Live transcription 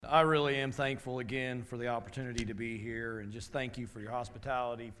I really am thankful again for the opportunity to be here, and just thank you for your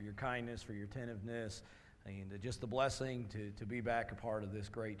hospitality, for your kindness, for your attentiveness, and just the blessing to be back a part of this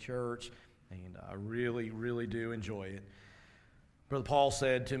great church. And I really, really do enjoy it. Brother Paul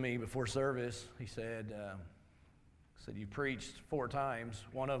said to me before service, he said, you preached 4 times,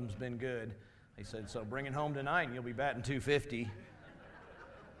 one of them's been good. He said, so bring it home tonight and you'll be batting 250.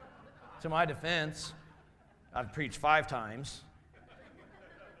 To my defense, I've preached 5 times.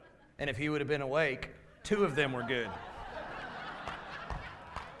 And if he would have been awake, 2 of them were good.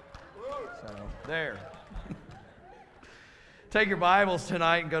 So, there. Take your Bibles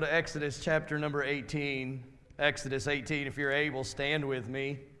tonight and go to Exodus chapter number 18. Exodus 18, if you're able, stand with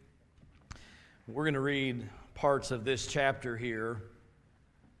me. We're going to read parts of this chapter here.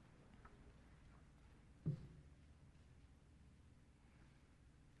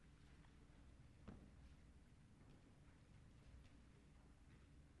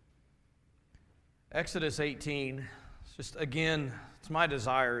 Exodus 18, it's my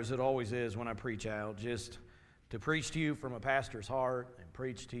desire, as it always is when I preach out, just to preach to you from a pastor's heart and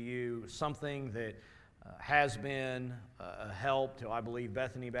preach to you something that has been a help to, I believe,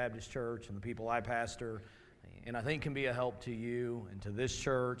 Bethany Baptist Church and the people I pastor, and I think can be a help to you and to this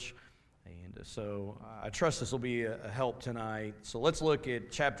church. And so I trust this will be a help tonight. So let's look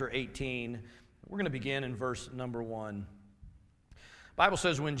at chapter 18. We're going to begin in verse number 1. The Bible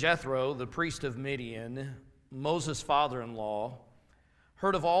says, when Jethro, the priest of Midian, Moses' father-in-law,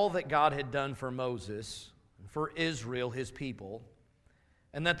 heard of all that God had done for Moses and for Israel, his people,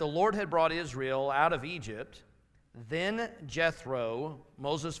 and that the Lord had brought Israel out of Egypt, then Jethro,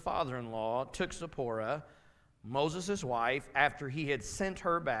 Moses' father-in-law, took Zipporah, Moses' wife, after he had sent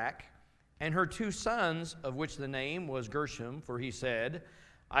her back, and her 2 sons, of which the name was Gershom, for he said,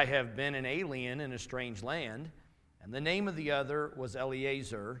 I have been an alien in a strange land, and the name of the other was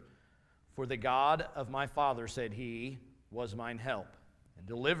Eleazar, for the God of my father, said he, was mine help, and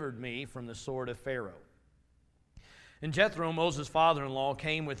delivered me from the sword of Pharaoh. And Jethro, Moses' father-in-law,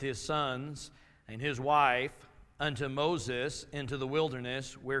 came with his sons and his wife unto Moses into the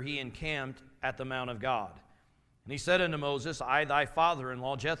wilderness, where he encamped at the mount of God. And he said unto Moses, I, thy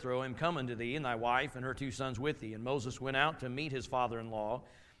father-in-law Jethro, am come unto thee, and thy wife and her 2 sons with thee. And Moses went out to meet his father-in-law,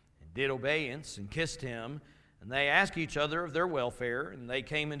 and did obeisance, and kissed him. And they asked each other of their welfare, and they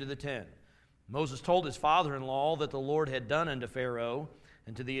came into the tent. Moses told his father-in-law that the Lord had done unto Pharaoh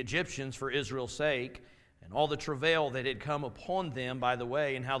and to the Egyptians for Israel's sake, and all the travail that had come upon them by the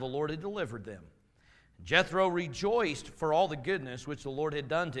way, and how the Lord had delivered them. And Jethro rejoiced for all the goodness which the Lord had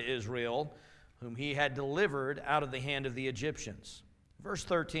done to Israel, whom he had delivered out of the hand of the Egyptians. Verse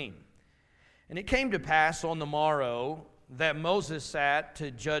 13, and it came to pass on the morrow that Moses sat to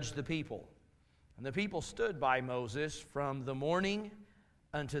judge the people. And the people stood by Moses from the morning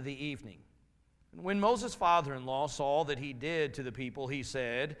unto the evening. And when Moses' father-in-law saw that he did to the people, he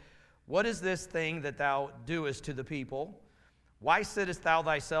said, what is this thing that thou doest to the people? Why sittest thou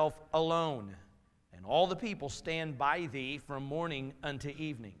thyself alone? And all the people stand by thee from morning unto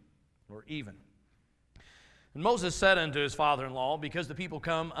evening, or even. And Moses said unto his father-in-law, because the people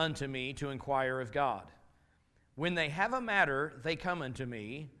come unto me to inquire of God. When they have a matter, they come unto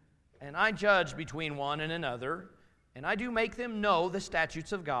me, and I judge between one and another, and I do make them know the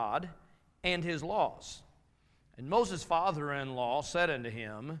statutes of God and his laws. And Moses' father-in-law said unto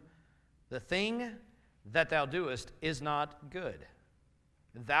him, the thing that thou doest is not good.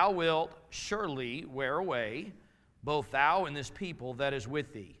 Thou wilt surely wear away, both thou and this people that is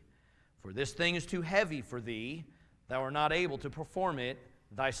with thee. For this thing is too heavy for thee, thou art not able to perform it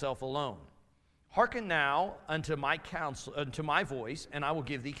thyself alone. Hearken now unto my counsel, unto my voice, and I will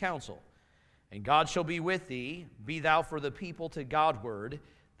give thee counsel. And God shall be with thee, be thou for the people to Godward,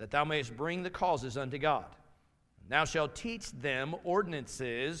 that thou mayest bring the causes unto God. Thou shalt teach them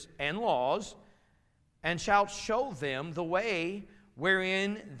ordinances and laws, and shalt show them the way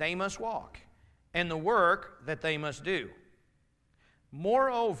wherein they must walk, and the work that they must do.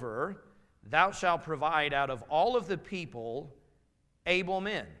 Moreover, thou shalt provide out of all of the people able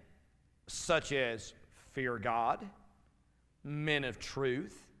men, such as fear God, men of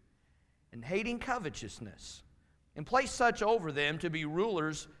truth, and hating covetousness, and place such over them to be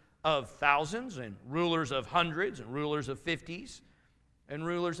rulers of thousands, and rulers of hundreds, and rulers of 50s, and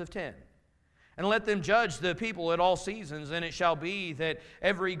rulers of 10. And let them judge the people at all seasons, and it shall be that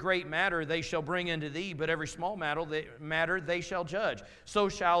every great matter they shall bring unto thee, but every small matter they shall judge. So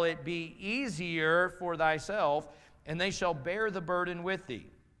shall it be easier for thyself, and they shall bear the burden with thee.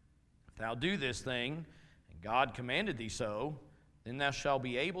 If thou do this thing, and God commanded thee so, then thou shalt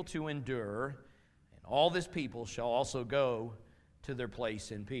be able to endure, and all this people shall also go to their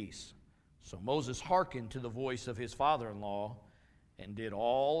place in peace. So Moses hearkened to the voice of his father-in-law and did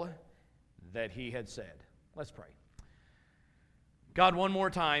all that he had said. Let's pray. God, one more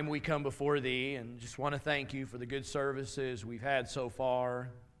time we come before Thee and just want to thank You for the good services we've had so far.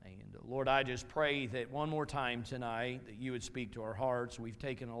 And Lord, I just pray that one more time tonight that You would speak to our hearts. We've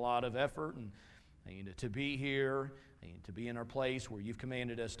taken a lot of effort and to be here and to be in our place where You've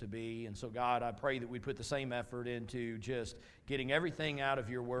commanded us to be. And so, God, I pray that we'd put the same effort into just getting everything out of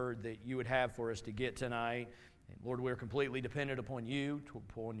Your Word that You would have for us to get tonight. And Lord, we're completely dependent upon You,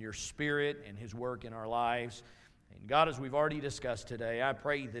 upon Your Spirit and His work in our lives. And God, as we've already discussed today, I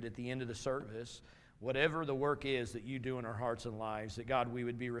pray that at the end of the service, whatever the work is that You do in our hearts and lives, that God, we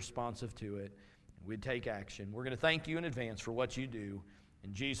would be responsive to it, and we'd take action. We're going to thank You in advance for what You do.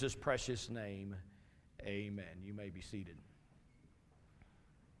 In Jesus' precious name, amen. You may be seated.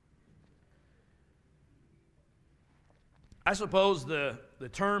 I suppose the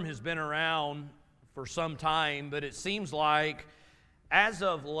term has been around for some time, but it seems like as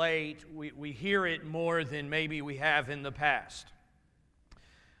of late, we hear it more than maybe we have in the past.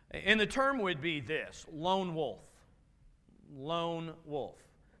 And the term would be this: lone wolf. Lone wolf.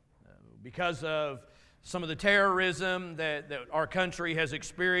 Because of some of the terrorism that our country has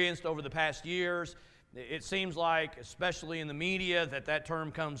experienced over the past years, it seems like, especially in the media, that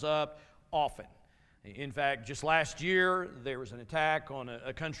term comes up often. In fact, just last year, there was an attack on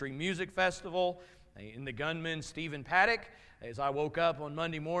a country music festival, and the gunman, Stephen Paddock, as I woke up on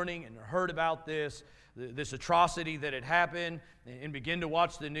Monday morning and heard about this atrocity that had happened and began to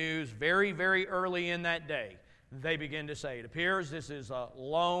watch the news very, very early in that day, they began to say, it appears this is a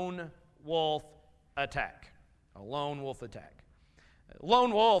lone wolf attack. A lone wolf attack.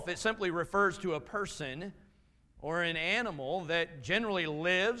 Lone wolf, it simply refers to a person or an animal that generally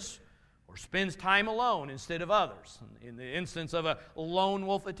lives or spends time alone instead of others. In the instance of a lone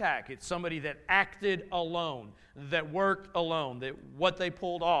wolf attack, it's somebody that acted alone, that worked alone, that what they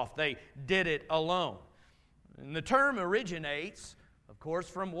pulled off, they did it alone. And the term originates, of course,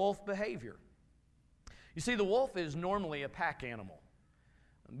 from wolf behavior. You see, the wolf is normally a pack animal,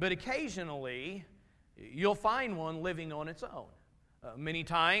 but occasionally you'll find one living on its own. Many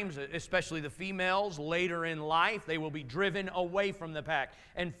times, especially the females, later in life, they will be driven away from the pack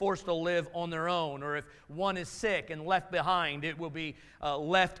and forced to live on their own. Or if one is sick and left behind, it will be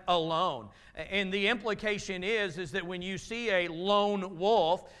left alone. And the implication is that when you see a lone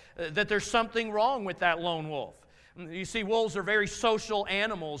wolf, that there's something wrong with that lone wolf. You see, wolves are very social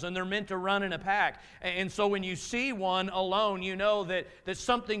animals, and they're meant to run in a pack. And so when you see one alone, you know that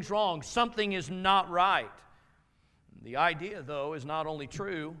something's wrong, something is not right. The idea, though, is not only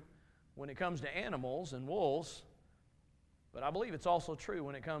true when it comes to animals and wolves, but I believe it's also true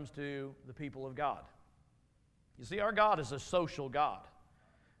when it comes to the people of God. You see, our God is a social God.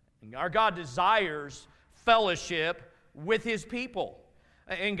 And our God desires fellowship with His people.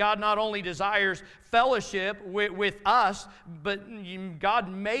 And God not only desires fellowship with us, but God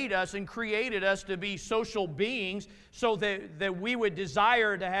made us and created us to be social beings so that we would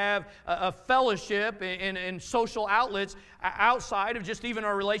desire to have a fellowship and social outlets outside of just even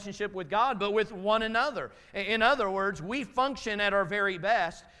our relationship with God, but with one another. In other words, we function at our very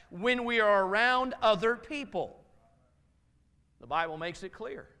best when we are around other people. The Bible makes it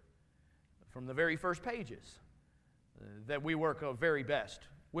clear from the very first pages that we work our very best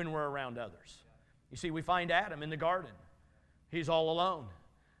when we're around others. You see, we find Adam in the garden. He's all alone,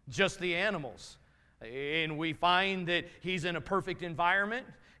 just the animals. And we find that he's in a perfect environment.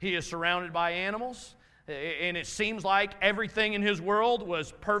 He is surrounded by animals. And it seems like everything in his world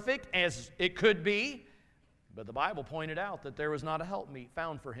was perfect as it could be. But the Bible pointed out that there was not a helpmeet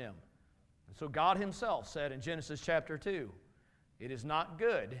found for him. And so God Himself said in Genesis chapter 2, "It is not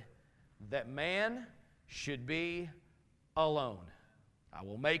good that man should be alone. I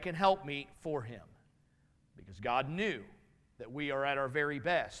will make an helpmeet for him." Because God knew that we are at our very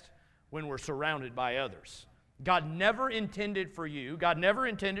best when we're surrounded by others. God never intended for you, God never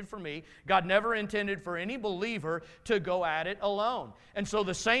intended for me, God never intended for any believer to go at it alone. And so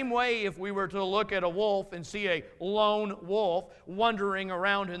the same way, if we were to look at a wolf and see a lone wolf wandering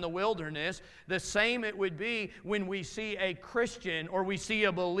around in the wilderness, the same it would be when we see a Christian or we see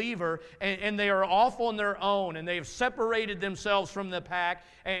a believer and they are off on their own and they've separated themselves from the pack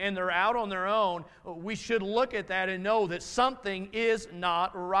and they're out on their own. We should look at that and know that something is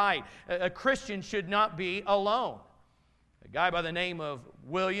not right. A Christian should not be alone. A guy by the name of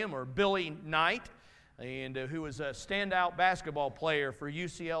William or Billy Knight, and who was a standout basketball player for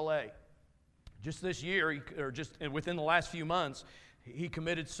UCLA. Just this year, or just within the last few months, he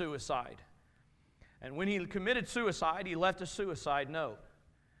committed suicide. And when he committed suicide, he left a suicide note.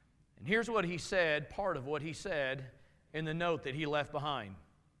 And here's what he said, part of what he said in the note that he left behind.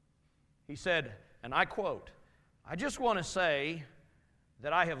 He said, and I quote, "I just want to say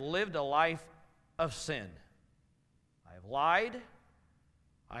that I have lived a life of sin. I have lied,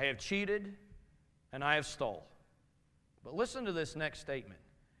 I have cheated, and I have stole." But listen to this next statement.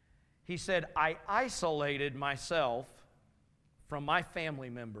 He said, "I isolated myself from my family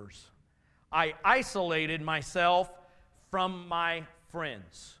members. I isolated myself from my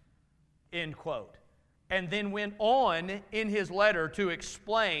friends." End quote. And then went on in his letter to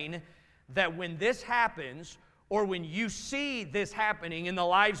explain that when this happens, or when you see this happening in the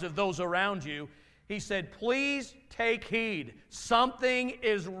lives of those around you, he said, please take heed. Something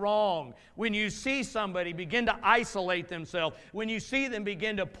is wrong. When you see somebody begin to isolate themselves, when you see them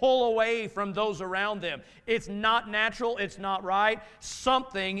begin to pull away from those around them, it's not natural, it's not right.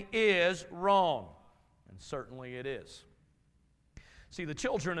 Something is wrong. And certainly it is. See, the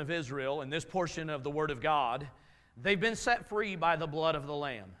children of Israel, in this portion of the Word of God, they've been set free by the blood of the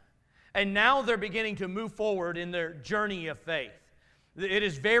Lamb. And now they're beginning to move forward in their journey of faith. It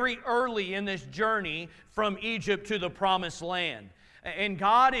is very early in this journey from Egypt to the Promised Land. And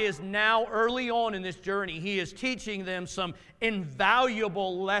God is now, early on in this journey, He is teaching them some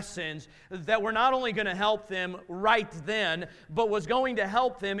invaluable lessons that were not only going to help them right then, but was going to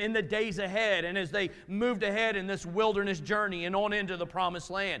help them in the days ahead and as they moved ahead in this wilderness journey and on into the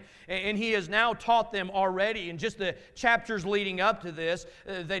Promised Land. And He has now taught them already, in just the chapters leading up to this,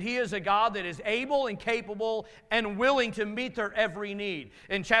 that He is a God that is able and capable and willing to meet their every need.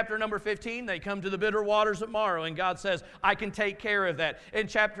 In chapter number 15, they come to the bitter waters of Marah, and God says, I can take care of that. In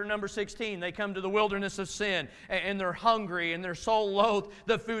chapter number 16, they come to the wilderness of sin, and they're hungry, and their soul loathed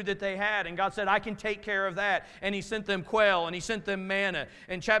the food that they had. And God said, I can take care of that. And He sent them quail, and He sent them manna.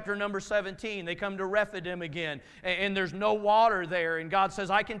 In chapter number 17, they come to Rephidim again, and there's no water there. And God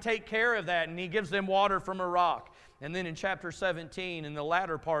says, I can take care of that. And He gives them water from a rock. And then in chapter 17, in the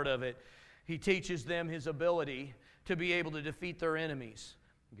latter part of it, He teaches them His ability to be able to defeat their enemies.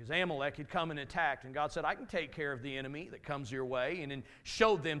 Because Amalek had come and attacked, and God said, I can take care of the enemy that comes your way, and then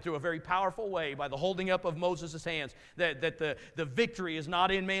showed them through a very powerful way by the holding up of Moses' hands that the victory is not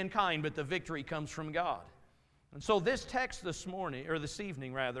in mankind, but the victory comes from God. And so this text this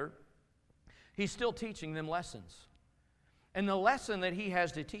evening, He's still teaching them lessons. And the lesson that He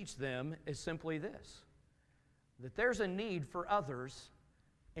has to teach them is simply this, that there's a need for others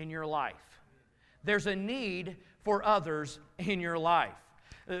in your life. There's a need for others in your life.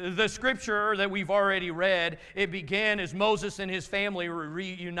 The scripture that we've already read, it began as Moses and his family were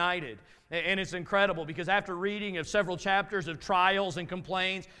reunited. And it's incredible because after reading of several chapters of trials and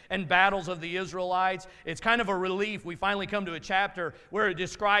complaints and battles of the Israelites, it's kind of a relief. We finally come to a chapter where it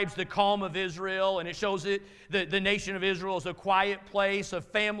describes the calm of Israel, and it shows it the nation of Israel is a quiet place of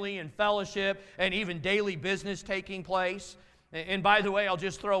family and fellowship and even daily business taking place. And by the way, I'll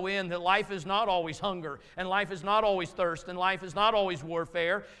just throw in that life is not always hunger, and life is not always thirst, and life is not always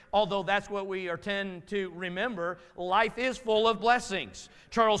warfare. Although that's what we tend to remember, life is full of blessings.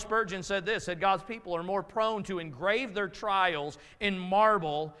 Charles Spurgeon said this, that God's people are more prone to engrave their trials in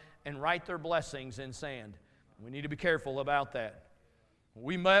marble and write their blessings in sand. We need to be careful about that.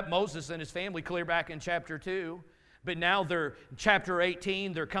 We met Moses and his family clear back in chapter 2. But now they're chapter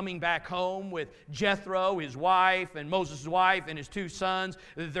 18, they're coming back home with Jethro, his wife, and Moses' wife, and his 2 sons.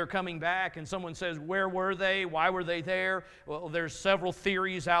 They're coming back, and someone says, where were they? Why were they there? Well, there's several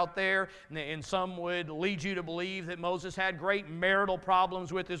theories out there, and some would lead you to believe that Moses had great marital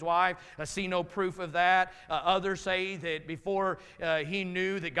problems with his wife. I see no proof of that. Others say that before he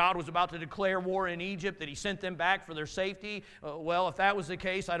knew that God was about to declare war in Egypt, that He sent them back for their safety. Well, if that was the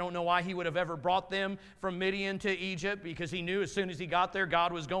case, I don't know why He would have ever brought them from Midian to Egypt, because He knew as soon as He got there,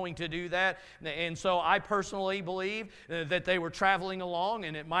 God was going to do that. And so I personally believe that they were traveling along,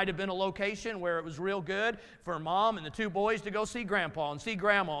 and it might have been a location where it was real good for Mom and the 2 boys to go see Grandpa and see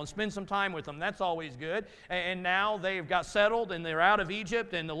Grandma and spend some time with them. That's always good. And now they've got settled, and they're out of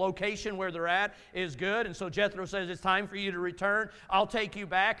Egypt, and the location where they're at is good. And so Jethro says, it's time for you to return. I'll take you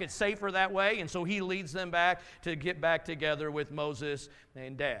back. It's safer that way. And so he leads them back to get back together with Moses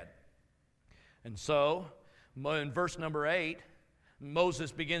and Dad. And so in verse number 8,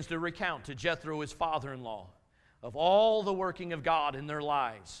 Moses begins to recount to Jethro, his father-in-law, of all the working of God in their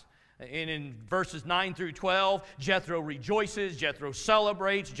lives. And in verses 9 through 12, Jethro rejoices, Jethro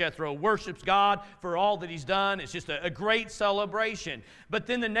celebrates, Jethro worships God for all that he's done. It's just a great celebration. But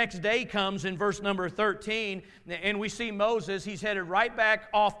then the next day comes in verse number 13, and we see Moses, he's headed right back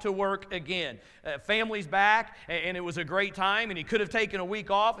off to work again. Family's back, and it was a great time, and he could have taken a week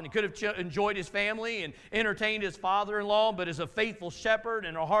off, and he could have enjoyed his family and entertained his father-in-law, but as a faithful shepherd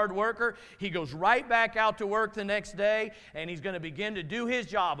and a hard worker, he goes right back out to work the next day, and he's going to begin to do his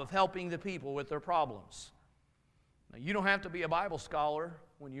job of helping the people with their problems. Now, you don't have to be a Bible scholar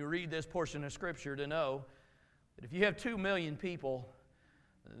when you read this portion of Scripture to know that if you have 2 million people,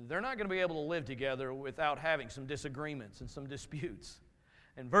 they're not going to be able to live together without having some disagreements and some disputes.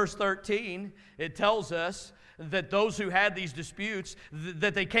 In verse 13, it tells us that those who had these disputes,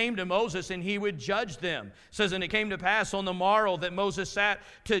 that they came to Moses and he would judge them. It says, and it came to pass on the morrow that Moses sat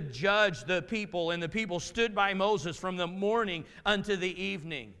to judge the people, and the people stood by Moses from the morning unto the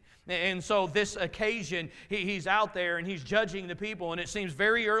evening. And so this occasion, he's out there and he's judging the people, and it seems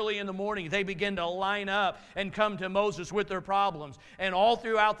very early in the morning they begin to line up and come to Moses with their problems. And all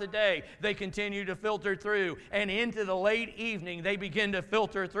throughout the day, they continue to filter through, and into the late evening, they begin to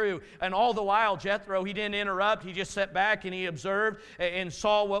filter through. And all the while, Jethro, he didn't interrupt. He just sat back and he observed and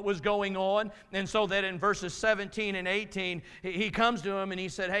saw what was going on. And so that in verses 17 and 18, he comes to him and he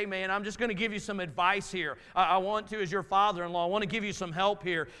said, hey man, I'm just going to give you some advice here. I want to, as your father-in-law, I want to give you some help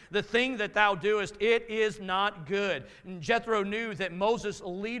here. The thing that thou doest, it is not good. And Jethro knew that Moses'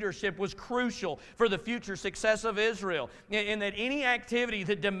 leadership was crucial for the future success of Israel, and that any activity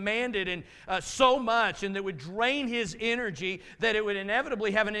that demanded so much and that would drain his energy, that it would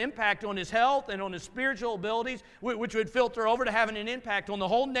inevitably have an impact on his health and on his spiritual abilities, which would filter over to having an impact on the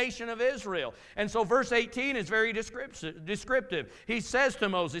whole nation of Israel. And so verse 18 is very descriptive. He says to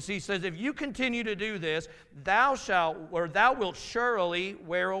Moses, he says, if you continue to do this, thou wilt surely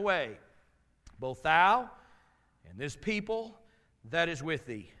wear away, both thou and this people that is with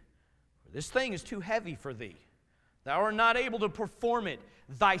thee. For this thing is too heavy for thee. Thou art not able to perform it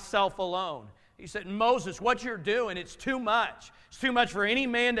thyself alone. He said, Moses, what you're doing, it's too much. It's too much for any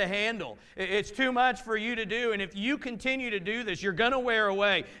man to handle. It's too much for you to do. And if you continue to do this, you're going to wear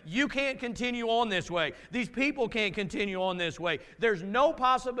away. You can't continue on this way. These people can't continue on this way. There's no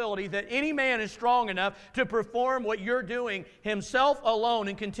possibility that any man is strong enough to perform what you're doing himself alone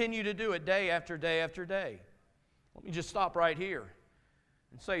and continue to do it day after day after day. Let me just stop right here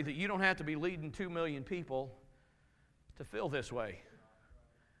and say that you don't have to be leading 2 million people to feel this way.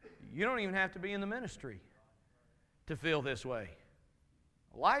 You don't even have to be in the ministry to feel this way.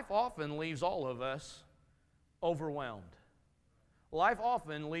 Life often leaves all of us overwhelmed. Life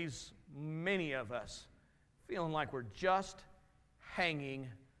often leaves many of us feeling like we're just hanging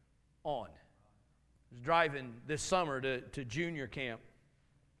on. I was driving this summer to junior camp.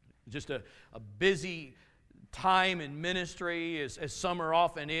 Just a busy time in ministry, as summer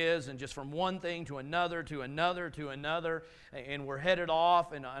often is, and just from one thing to another, to another, to another, and we're headed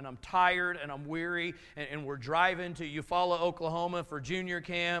off, and I'm tired, and I'm weary, and we're driving to Eufaula, Oklahoma for junior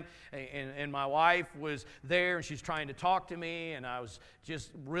camp, and my wife was there, and she's trying to talk to me, and I was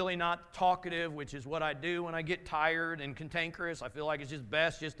just really not talkative, which is what I do when I get tired and cantankerous. I feel like it's just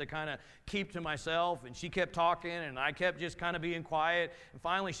best just to kind of keep to myself, and she kept talking, and I kept just kind of being quiet, and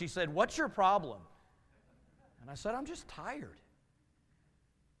finally she said, "What's your problem?" And I said, "I'm just tired."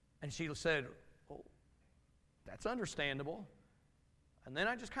 And she said, "Well, that's understandable." And then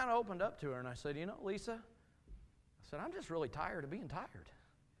I just kind of opened up to her and I said, "You know, Lisa," I said, "I'm just really tired of being tired.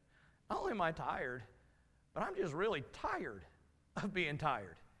 Not only am I tired, but I'm just really tired of being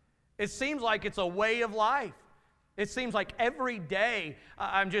tired. It seems like it's a way of life. It seems like every day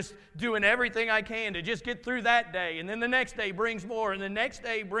I'm just doing everything I can to just get through that day, and then the next day brings more, and the next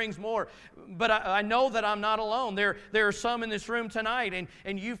day brings more." But I know that I'm not alone. There are some in this room tonight,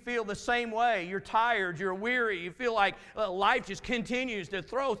 and you feel the same way. You're tired, you're weary, you feel like life just continues to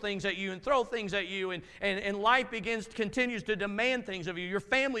throw things at you and throw things at you, and life continues to demand things of you. Your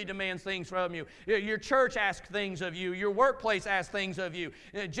family demands things from you. Your church asks things of you. Your workplace asks things of you.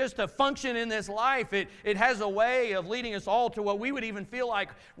 Just to function in this life, it has a way of leading us all to what we would even feel like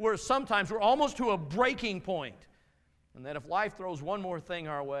we're almost to a breaking point. And that if life throws one more thing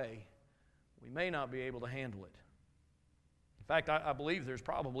our way, we may not be able to handle it. In fact, I believe there's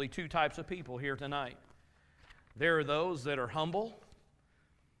probably two types of people here tonight. There are those that are humble,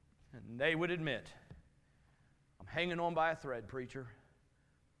 and they would admit, "I'm hanging on by a thread, preacher.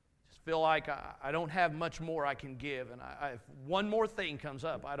 Just feel like I don't have much more I can give, and if one more thing comes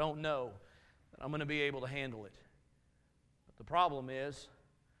up, I don't know that I'm going to be able to handle it." The problem is,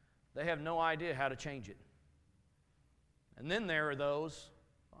 they have no idea how to change it. And then there are those,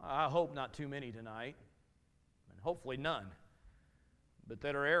 I hope not too many tonight, and hopefully none, but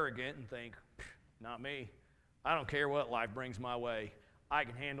that are arrogant and think, not me. I don't care what life brings my way. I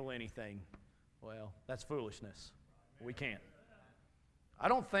can handle anything. Well, that's foolishness. We can't. I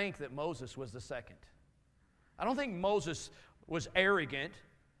don't think that Moses was the second. I don't think Moses was arrogant.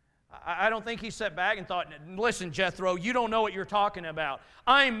 I don't think he sat back and thought, listen, Jethro, you don't know what you're talking about.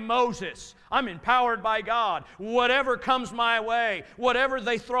 I'm Moses. I'm empowered by God. Whatever comes my way, whatever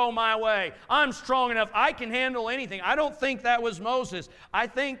they throw my way, I'm strong enough. I can handle anything. I don't think that was Moses. I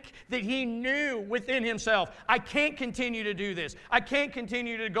think that he knew within himself, I can't continue to do this. I can't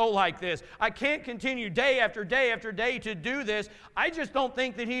continue to go like this. I can't continue day after day after day to do this. I just don't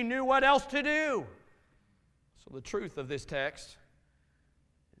think that he knew what else to do. So the truth of this text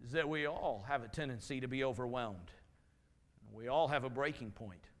is that we all have a tendency to be overwhelmed. We all have a breaking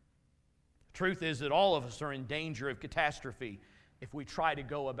point. The truth is that all of us are in danger of catastrophe if we try to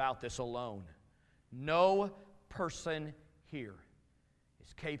go about this alone. No person here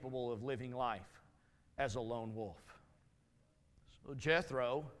is capable of living life as a lone wolf. So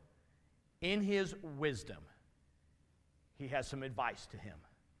Jethro, in his wisdom, he has some advice to him.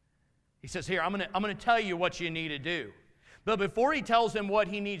 He says, here, I'm going to tell you what you need to do. But before he tells him what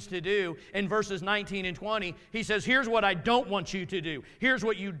he needs to do, in verses 19 and 20, he says, here's what I don't want you to do. Here's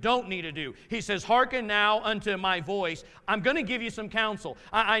what you don't need to do. He says, hearken now unto my voice. I'm going to give you some counsel.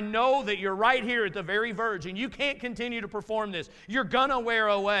 I know that you're right here at the very verge, and you can't continue to perform this. You're going to wear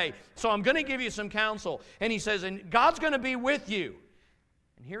away. So I'm going to give you some counsel. And he says, and God's going to be with you.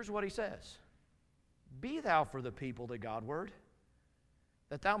 And here's what he says. Be thou for the people the Godward,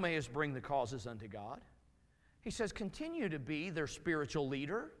 that thou mayest bring the causes unto God. He says, continue to be their spiritual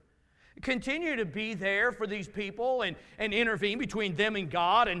leader. Continue to be there for these people and intervene between them and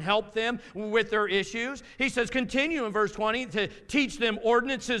God and help them with their issues. He says, continue in verse 20 to teach them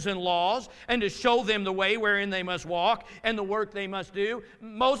ordinances and laws and to show them the way wherein they must walk and the work they must do.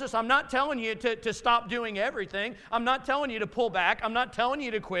 Moses, I'm not telling you to stop doing everything. I'm not telling you to pull back. I'm not telling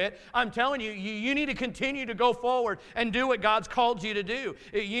you to quit. I'm telling you, you need to continue to go forward and do what God's called you to do.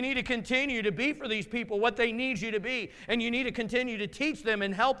 You need to continue to be for these people what they need you to be. And you need to continue to teach them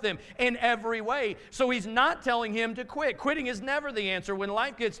and help them in every way. So he's not telling him to quit. Quitting is never the answer when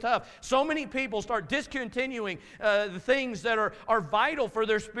life gets tough. So many people start discontinuing the things that are vital for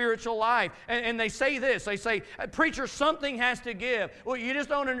their spiritual life. And they say this, they say, preacher, something has to give. Well, you just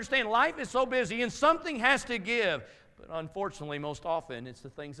don't understand. Life is so busy and something has to give. But unfortunately, most often, it's the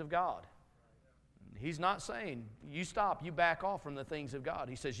things of God. He's not saying, you stop, you back off from the things of God.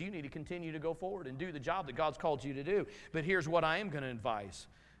 He says, you need to continue to go forward and do the job that God's called you to do. But here's what I am going to advise.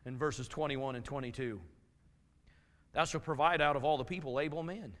 In verses 21 and 22, thou shalt provide out of all the people able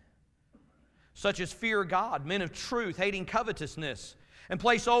men, such as fear God, men of truth, hating covetousness, and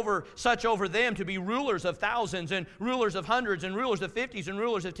place such over them to be rulers of thousands and rulers of hundreds and rulers of 50s and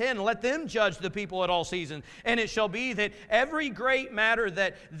rulers of 10, and let them judge the people at all seasons. And it shall be that every great matter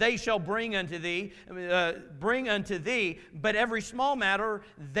that they shall bring unto thee, but every small matter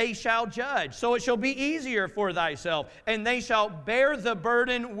they shall judge. So it shall be easier for thyself, and they shall bear the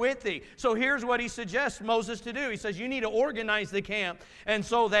burden with thee. So here's what he suggests Moses to do. He says, you need to organize the camp, and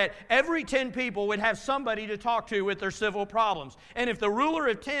so that every 10 people would have somebody to talk to with their civil problems. And if the ruler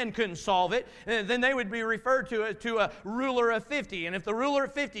of 10 couldn't solve it, then they would be referred to a ruler of 50. And if the ruler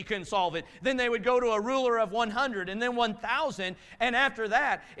of 50 couldn't solve it, then they would go to a ruler of 100 and then 1,000. And after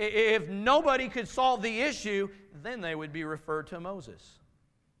that, if nobody could solve the issue, then they would be referred to Moses.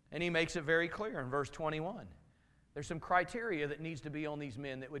 And he makes it very clear in verse 21. There's some criteria that needs to be on these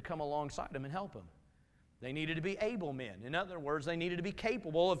men that would come alongside them and help them. They needed to be able men. In other words, they needed to be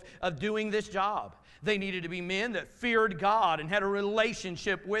capable of doing this job. They needed to be men that feared God and had a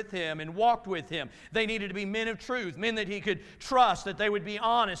relationship with Him and walked with Him. They needed to be men of truth, men that he could trust, that they would be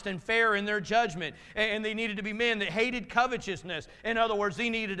honest and fair in their judgment. And they needed to be men that hated covetousness. In other words, they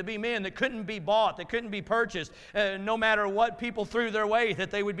needed to be men that couldn't be bought, that couldn't be purchased, no matter what people threw their way,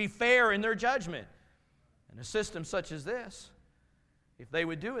 that they would be fair in their judgment. And a system such as this, if they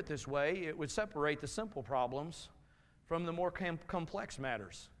would do it this way, it would separate the simple problems from the more complex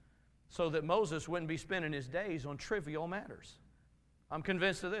matters, so that Moses wouldn't be spending his days on trivial matters. I'm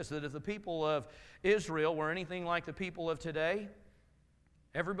convinced of this, that if the people of Israel were anything like the people of today,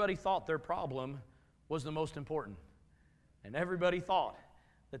 everybody thought their problem was the most important. And everybody thought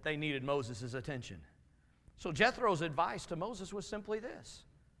that they needed Moses' attention. So Jethro's advice to Moses was simply this: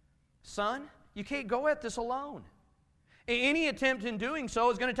 son, you can't go at this alone. Any attempt in doing so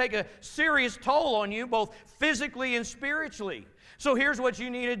is going to take a serious toll on you, both physically and spiritually. So here's what you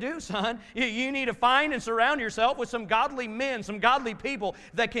need to do, son. You need to find and surround yourself with some godly men, some godly people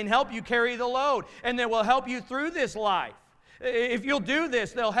that can help you carry the load and that will help you through this life. If you'll do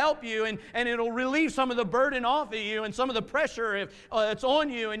this, they'll help you, and it'll relieve some of the burden off of you and some of the pressure if it's on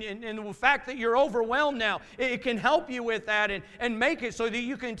you, and the fact that you're overwhelmed now. It can help you with that and make it so that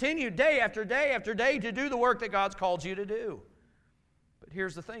you continue day after day after day to do the work that God's called you to do. But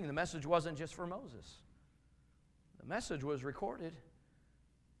here's the thing. The message wasn't just for Moses. The message was recorded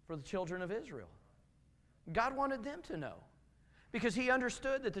for the children of Israel. God wanted them to know. Because He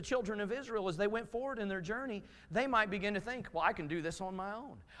understood that the children of Israel, as they went forward in their journey, they might begin to think, well, I can do this on my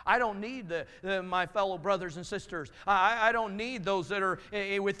own. I don't need my fellow brothers and sisters. I don't need those that are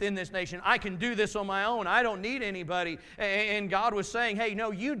within this nation. I can do this on my own. I don't need anybody. And God was saying, hey,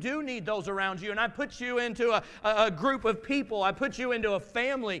 no, you do need those around you. And I put you into a group of people. I put you into a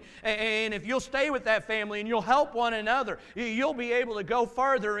family. And if you'll stay with that family and you'll help one another, you'll be able to go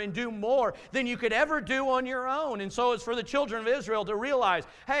further and do more than you could ever do on your own. And so it's for the children of Israel to realize,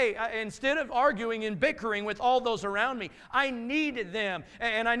 hey, instead of arguing and bickering with all those around me, I needed them,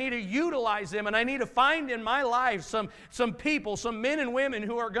 and I need to utilize them, and I need to find in my life some people, some men and women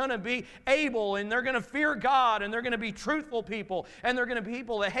who are going to be able, and they're going to fear God, and they're going to be truthful people, and they're going to be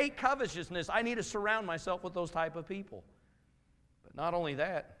people that hate covetousness. I need to surround myself with those type of people. But not only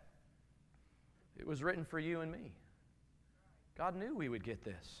that, it was written for you and me. God knew we would get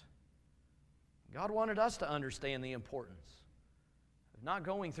this. God wanted us to understand the importance not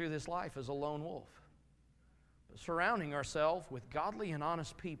going through this life as a lone wolf, but surrounding ourselves with godly and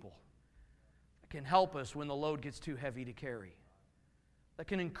honest people that can help us when the load gets too heavy to carry, that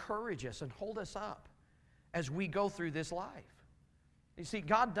can encourage us and hold us up as we go through this life. You see,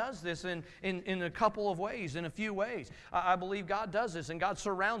 God does this in a couple of ways, in a few ways. I believe God does this, and God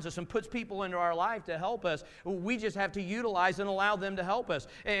surrounds us and puts people into our life to help us. We just have to utilize and allow them to help us.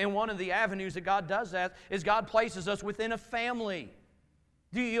 And one of the avenues that God does that is God places us within a family.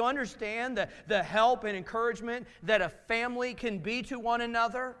 Do you understand the help and encouragement that a family can be to one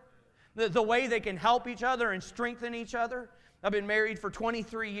another? The way they can help each other and strengthen each other? I've been married for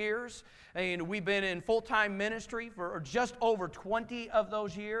 23 years, and we've been in full-time ministry for just over 20 of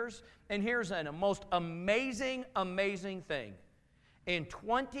those years. And here's a most amazing, amazing thing. In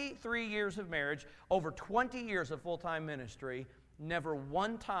 23 years of marriage, over 20 years of full-time ministry, never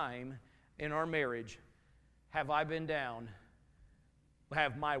one time in our marriage have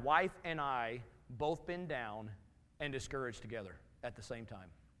my wife and I both been down and discouraged together at the same time.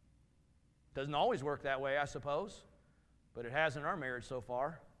 Doesn't always work that way, I suppose, but it has in our marriage so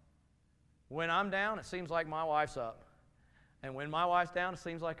far. When I'm down, it seems like my wife's up. And when my wife's down, it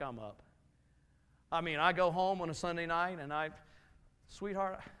seems like I'm up. I mean, I go home on a Sunday night and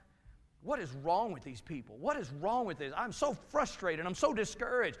sweetheart, what is wrong with these people? What is wrong with this? I'm so frustrated. I'm so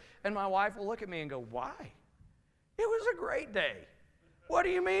discouraged. And my wife will look at me and go, why? It was a great day. What do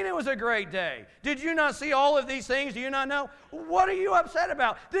you mean it was a great day? Did you not see all of these things? Do you not know? What are you upset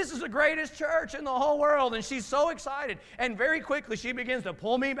about? This is the greatest church in the whole world. And she's so excited. And very quickly she begins to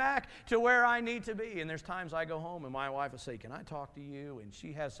pull me back to where I need to be. And there's times I go home and my wife will say, can I talk to you? And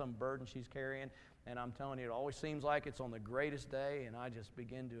she has some burden she's carrying. And I'm telling you, it always seems like it's on the greatest day. And I just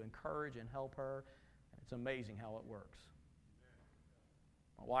begin to encourage and help her. It's amazing how it works.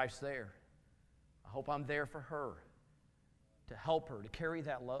 My wife's there. I hope I'm there for her, to help her, to carry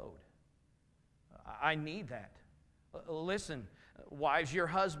that load. I need that. Listen, wives, your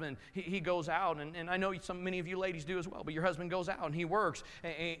husband, he goes out, and I know many of you ladies do as well, but your husband goes out and he works,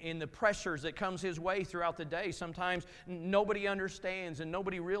 and the pressures that comes his way throughout the day, sometimes nobody understands and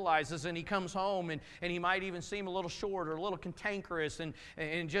nobody realizes, and he comes home and he might even seem a little short or a little cantankerous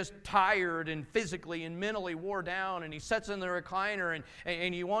and just tired and physically and mentally wore down, and he sits in the recliner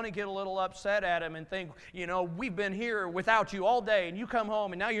and you want to get a little upset at him and think, you know, we've been here without you all day, and you come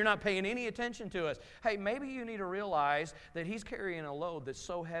home and now you're not paying any attention to us. Hey, maybe you need to realize that he's carrying a load that's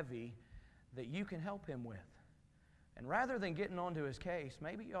so heavy that you can help him with. And rather than getting onto his case,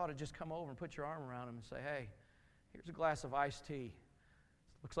 maybe you ought to just come over and put your arm around him and say, hey, here's a glass of iced tea.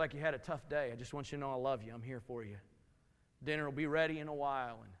 Looks like you had a tough day. I just want you to know I love you. I'm here for you. Dinner will be ready in a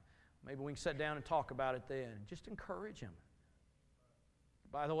while, and maybe we can sit down and talk about it then. Just encourage him.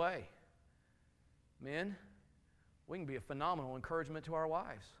 By the way, men, we can be a phenomenal encouragement to our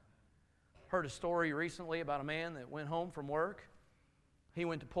wives. Heard a story recently about a man that went home from work. He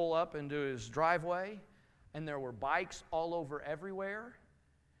went to pull up into his driveway, and there were bikes all over everywhere.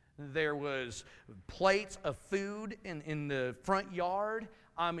 There was plates of food in the front yard.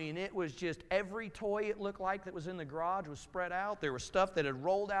 I mean, it was just every toy it looked like that was in the garage was spread out. There was stuff that had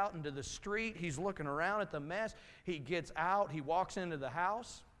rolled out into the street. He's looking around at the mess. He gets out. He walks into the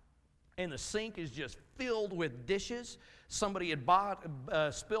house, and the sink is just filled with dishes. Somebody had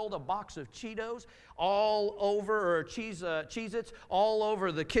spilled a box of Cheetos all over, or Cheez-Its, all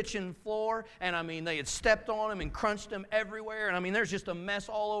over the kitchen floor. And I mean, they had stepped on them and crunched them everywhere. And I mean, there's just a mess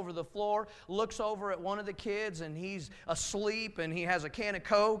all over the floor. Looks over at one of the kids, and he's asleep, and he has a can of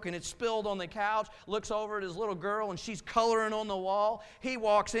Coke, and it's spilled on the couch. Looks over at his little girl, and she's coloring on the wall. He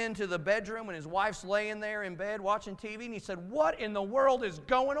walks into the bedroom, and his wife's laying there in bed watching TV, and he said, "What in the world is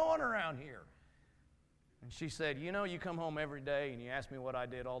going on around here?" And she said, "You know, you come home every day and you ask me what I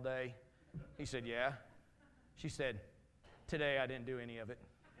did all day." He said, "Yeah." She said, "Today I didn't do any of it."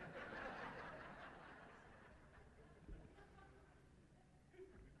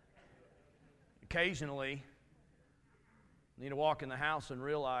 Occasionally, I need to walk in the house and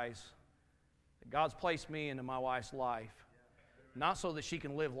realize that God's placed me into my wife's life, not so that she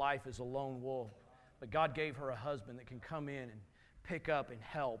can live life as a lone wolf, but God gave her a husband that can come in and pick up and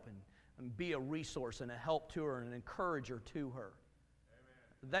help and be a resource and a help to her and an encourager to her.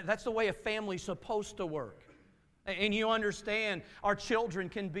 That's the way a family's supposed to work. And you understand, our children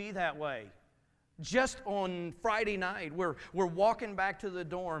can be that way. Just on Friday night, we're walking back to the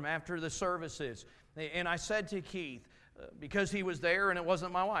dorm after the services, and I said to Keith, because he was there and it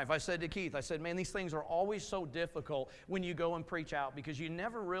wasn't my wife, I said to Keith, I said, "Man, these things are always so difficult when you go and preach out, because you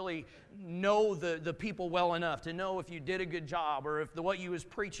never really know the people well enough to know if you did a good job or if what you was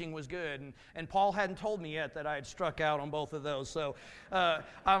preaching was good." And Paul hadn't told me yet that I had struck out on both of those. So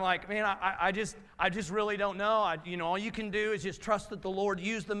I'm like, man, I just really don't know. All you can do is just trust that the Lord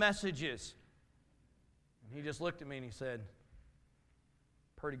used the messages. And he just looked at me and he said,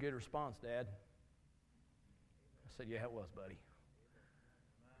 "Pretty good response, Dad." I said, "Yeah, it was, buddy."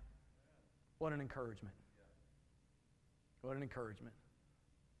 What an encouragement. What an encouragement.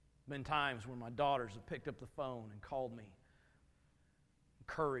 Been times when my daughters have picked up the phone and called me,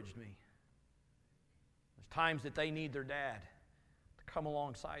 encouraged me. There's times that they need their dad to come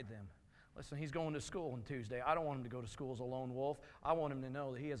alongside them. Listen, he's going to school on Tuesday. I don't want him to go to school as a lone wolf. I want him to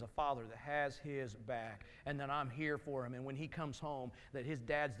know that he has a father that has his back and that I'm here for him. And when he comes home, that his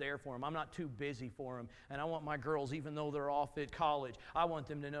dad's there for him. I'm not too busy for him. And I want my girls, even though they're off at college, I want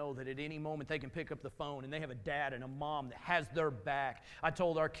them to know that at any moment they can pick up the phone and they have a dad and a mom that has their back. I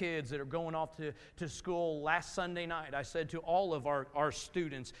told our kids that are going off to school last Sunday night, I said to all of our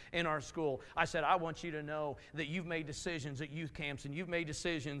students in our school, I said, "I want you to know that you've made decisions at youth camps and you've made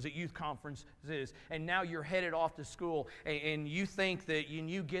decisions at youth conferences, and now you're headed off to school, and you think that when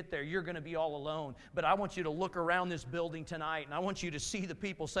you get there, you're going to be all alone. But I want you to look around this building tonight, and I want you to see the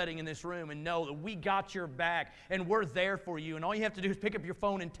people sitting in this room and know that we got your back, and we're there for you. And all you have to do is pick up your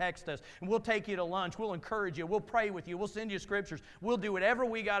phone and text us, and we'll take you to lunch. We'll encourage you. We'll pray with you. We'll send you scriptures. We'll do whatever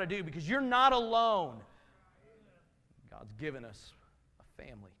we got to do, because you're not alone." God's given us a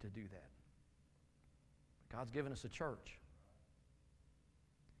family to do that. God's given us a church.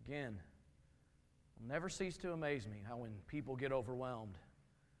 Again, it'll never cease to amaze me how when people get overwhelmed,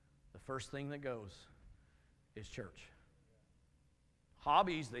 the first thing that goes is church.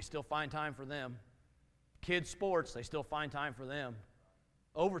 Hobbies, they still find time for them. Kids' sports, they still find time for them.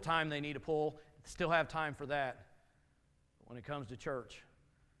 Overtime they need to pull, still have time for that. But when it comes to church,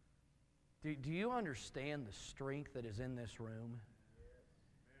 do you understand the strength that is in this room?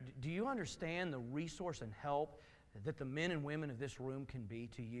 Do you understand the resource and help that the men and women of this room can be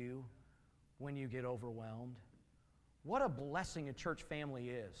to you when you get overwhelmed? What a blessing a church family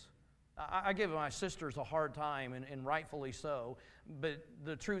is. I give my sisters a hard time, and rightfully so, but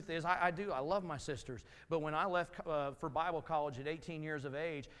the truth is, I love my sisters. But when I left for Bible college at 18 years of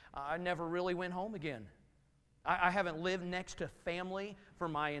age, I never really went home again. I haven't lived next to family for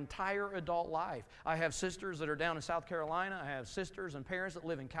my entire adult life. I have sisters that are down in South Carolina. I have sisters and parents that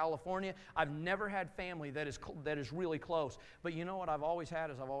live in California. I've never had family that is really close. But you know what I've always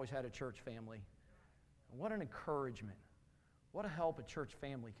had is I've always had a church family. What an encouragement. What a help a church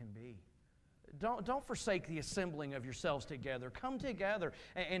family can be. Don't forsake the assembling of yourselves together. Come together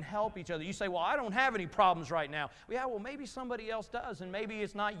and help each other. You say, "Well, I don't have any problems right now." Yeah, well, maybe somebody else does, and maybe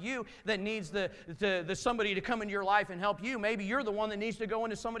it's not you that needs the somebody to come into your life and help you. Maybe you're the one that needs to go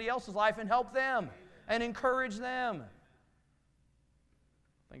into somebody else's life and help them and encourage them.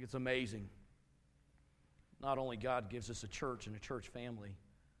 I think it's amazing. Not only God gives us a church and a church family,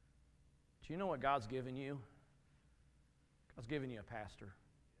 do you know what God's given you? God's given you a pastor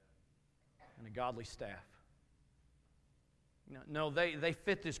and a godly staff. No, they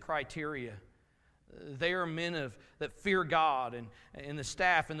fit this criteria They are men that fear God, and the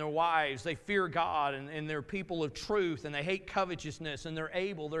staff and their wives, they fear God, and they're people of truth, and they hate covetousness, and they're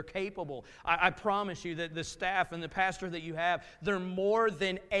able, they're capable. I promise you that the staff and the pastor that you have, they're more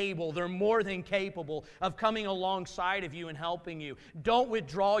than able, they're more than capable of coming alongside of you and helping you. Don't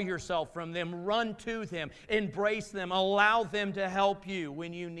withdraw yourself from them. Run to them. Embrace them. Allow them to help you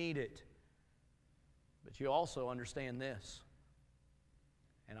when you need it. But you also understand this.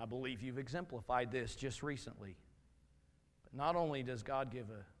 And I believe you've exemplified this just recently. But not only does God give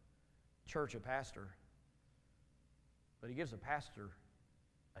a church a pastor, but He gives a pastor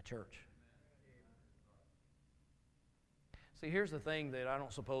a church. See, here's the thing that I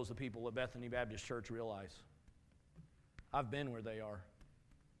don't suppose the people at Bethany Baptist Church realize. I've been where they are.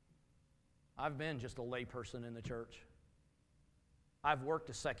 I've been just a layperson in the church. I've worked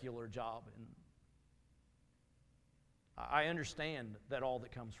a secular job, and I understand that all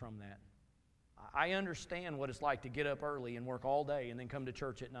that comes from that. I understand what it's like to get up early and work all day and then come to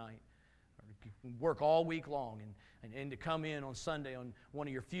church at night. Or work all week long and to come in on Sunday on one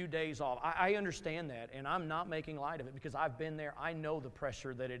of your few days off. I understand that, and I'm not making light of it because I've been there. I know the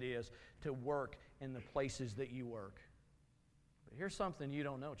pressure that it is to work in the places that you work. But here's something you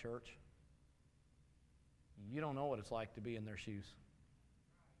don't know, church. You don't know what it's like to be in their shoes.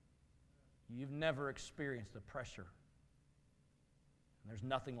 You've never experienced the pressure. And there's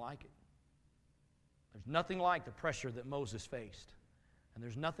nothing like it. There's nothing like the pressure that Moses faced. And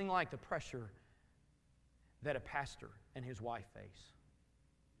there's nothing like the pressure that a pastor and his wife face.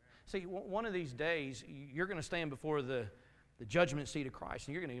 See, one of these days, you're going to stand before the judgment seat of Christ,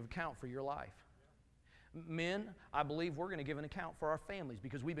 and you're going to give account for your life. Men, I believe we're going to give an account for our families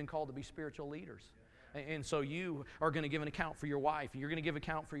because we've been called to be spiritual leaders. And so you are going to give an account for your wife. You're going to give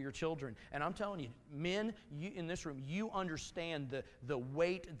account for your children. And I'm telling you, men in this room, you understand the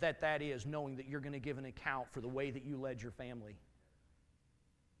weight that is, knowing that you're going to give an account for the way that you led your family.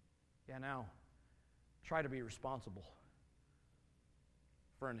 Yeah, now, try to be responsible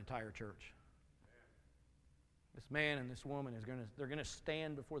for an entire church. This man and this woman they're going to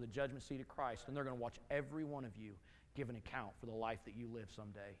stand before the judgment seat of Christ, and they're going to watch every one of you give an account for the life that you live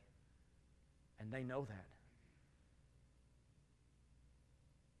someday. And they know that.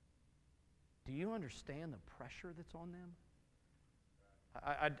 Do you understand the pressure that's on them?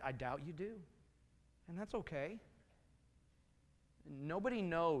 I doubt you do. And that's okay. Nobody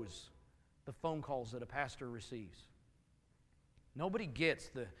knows the phone calls that a pastor receives. Nobody gets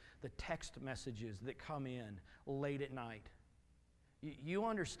the text messages that come in late at night. You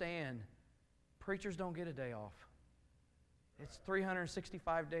understand, preachers don't get a day off. It's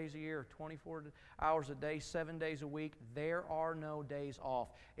 365 days a year, 24 hours a day, 7 days a week. There are no days off.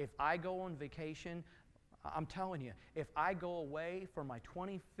 If I go on vacation, I'm telling you, if I go away for my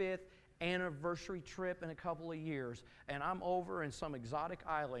 25th anniversary trip in a couple of years, and I'm over in some exotic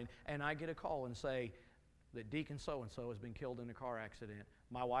island, and I get a call and say that Deacon so-and-so has been killed in a car accident,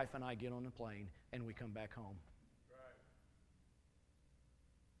 my wife and I get on a plane, and we come back home.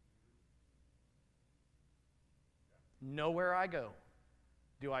 Nowhere I go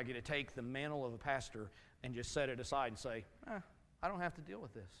do I get to take the mantle of a pastor and just set it aside and say, I don't have to deal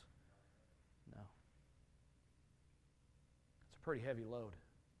with this. No. It's a pretty heavy load.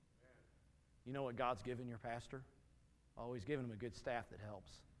 You know what God's given your pastor? Oh, He's given him a good staff that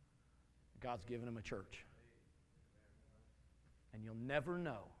helps. God's given him a church. And you'll never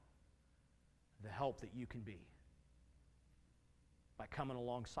know the help that you can be by coming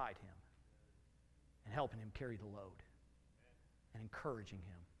alongside him and helping him carry the load and encouraging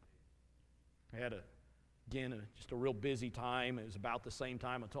him. I had just a real busy time. It was about the same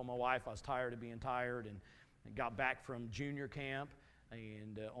time I told my wife I was tired of being tired, and got back from junior camp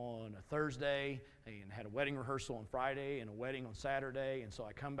and on a Thursday, and had a wedding rehearsal on Friday and a wedding on Saturday. And so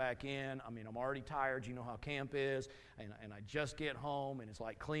I come back in. I'm already tired. You know how camp is. And I just get home, and it's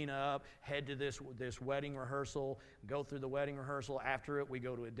like clean up, head to this wedding rehearsal, go through the wedding rehearsal. After it, we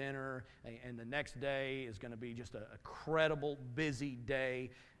go to a dinner. And the next day is going to be just a credible, busy day.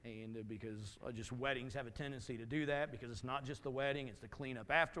 And because just weddings have a tendency to do that, because it's not just the wedding, it's the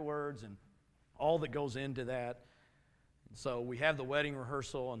cleanup afterwards and all that goes into that. So we have the wedding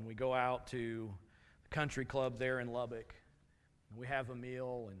rehearsal, and we go out to the country club there in Lubbock. And we have a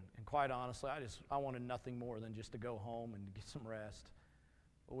meal, and quite honestly, I wanted nothing more than just to go home and get some rest.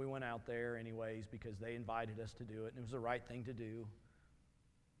 But we went out there anyways because they invited us to do it, and it was the right thing to do.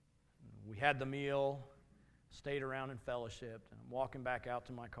 We had the meal, stayed around and fellowshiped, and I'm walking back out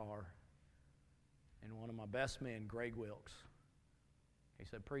to my car, and one of my best men, Greg Wilkes, he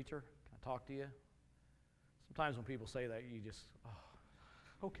said, "Preacher, can I talk to you?" Sometimes when people say that, you just,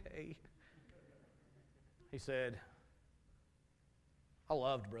 okay. He said, I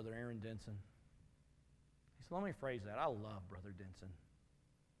loved Brother Aaron Denson. He said, let me phrase that. I love Brother Denson.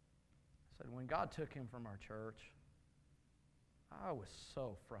 I said, when God took him from our church, I was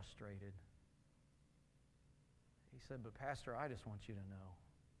so frustrated. He said, but Pastor, I just want you to know,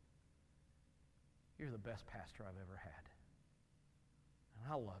 you're the best pastor I've ever had.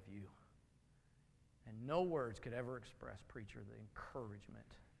 And I love you. And no words could ever express, preacher, the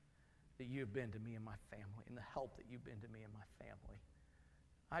encouragement that you have been to me and my family and the help that you've been to me and my family.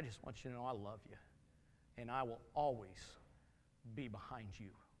 I just want you to know I love you. And I will always be behind you,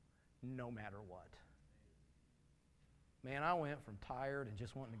 no matter what. Man, I went from tired and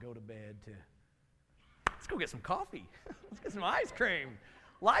just wanting to go to bed to, let's go get some coffee. Let's get some ice cream.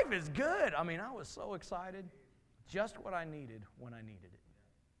 Life is good. I mean, I was so excited. Just what I needed when I needed it.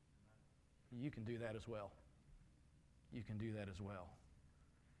 You can do that as well. You can do that as well.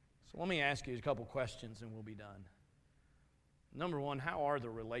 So let me ask you a couple questions and we'll be done. Number one, how are the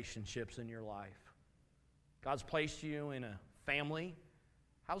relationships in your life? God's placed you in a family.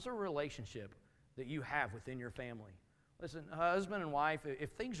 How's the relationship that you have within your family? Listen, husband and wife,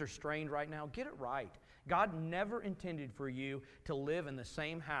 if things are strained right now, get it right. God never intended for you to live in the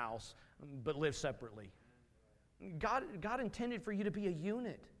same house but live separately. God intended for you to be a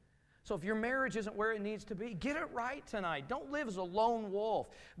unit. So if your marriage isn't where it needs to be, get it right tonight. Don't live as a lone wolf,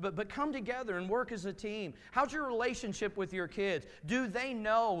 but come together and work as a team. How's your relationship with your kids? Do they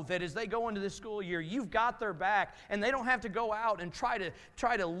know that as they go into this school year, you've got their back and they don't have to go out and try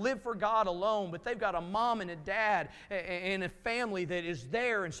to live for God alone, but they've got a mom and a dad and a family that is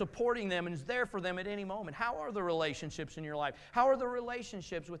there and supporting them and is there for them at any moment? How are the relationships in your life? How are the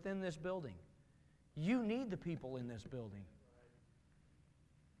relationships within this building? You need the people in this building.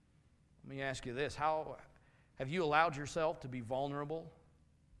 Let me ask you this. How have you allowed yourself to be vulnerable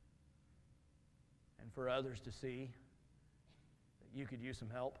and for others to see that you could use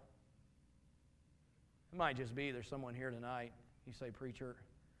some help? It might just be there's someone here tonight, you say, preacher,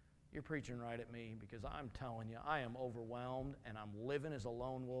 you're preaching right at me because I'm telling you, I am overwhelmed and I'm living as a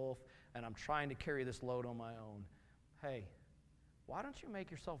lone wolf and I'm trying to carry this load on my own. Hey, why don't you make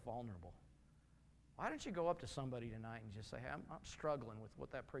yourself vulnerable? Why don't you go up to somebody tonight and just say, hey, I'm struggling with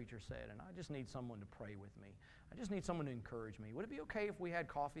what that preacher said, and I just need someone to pray with me. I just need someone to encourage me. Would it be okay if we had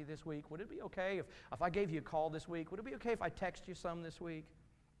coffee this week? Would it be okay if I gave you a call this week? Would it be okay if I text you some this week?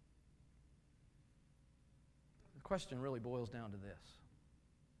 The question really boils down to this.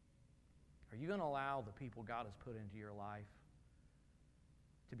 Are you going to allow the people God has put into your life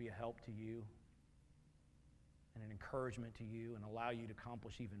to be a help to you and an encouragement to you and allow you to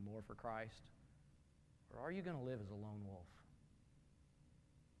accomplish even more for Christ? Or are you going to live as a lone wolf?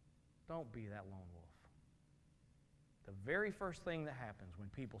 Don't be that lone wolf. The very first thing that happens when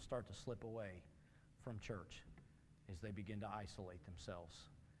people start to slip away from church is they begin to isolate themselves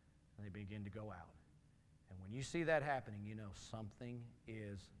and they begin to go out. And when you see that happening, you know something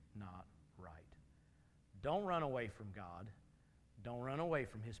is not right. Don't run away from God. Don't run away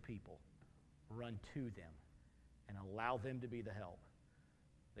from His people. Run to them and allow them to be the help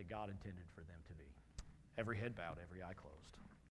that God intended for them to be. Every head bowed, every eye closed.